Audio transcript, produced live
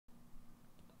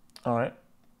All right.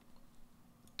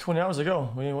 20 hours ago.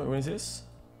 When is this?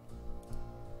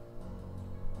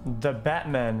 The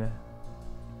Batman.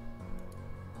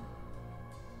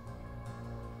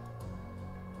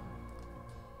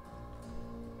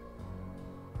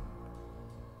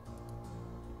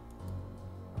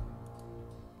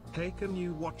 Hey, can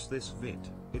you watch this vid?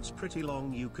 It's pretty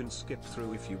long, you can skip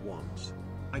through if you want.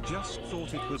 I just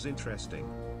thought it was interesting.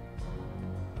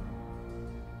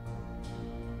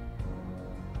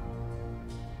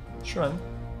 Sure. Man.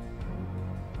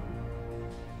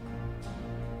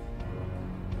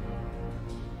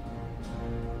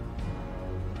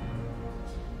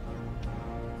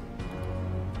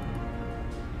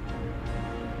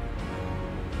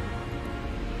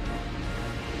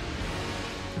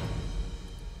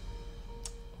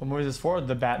 What movie is this for?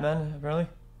 The Batman, apparently.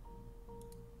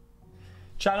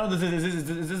 Channel,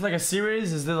 is this like a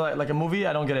series? Is this like a movie?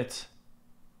 I don't get it.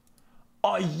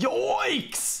 Oh,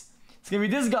 yikes! It's gonna be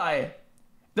this guy.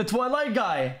 The Twilight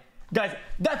guy. Guys,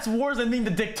 that's worse than being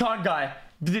the TikTok guy.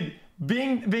 Dude,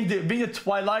 being the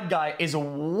Twilight guy is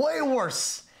way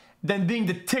worse than being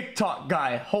the TikTok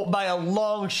guy by a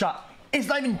long shot. It's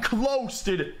not even close,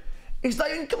 dude. It's not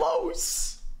even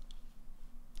close.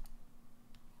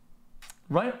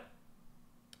 Right?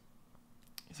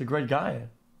 He's a great guy.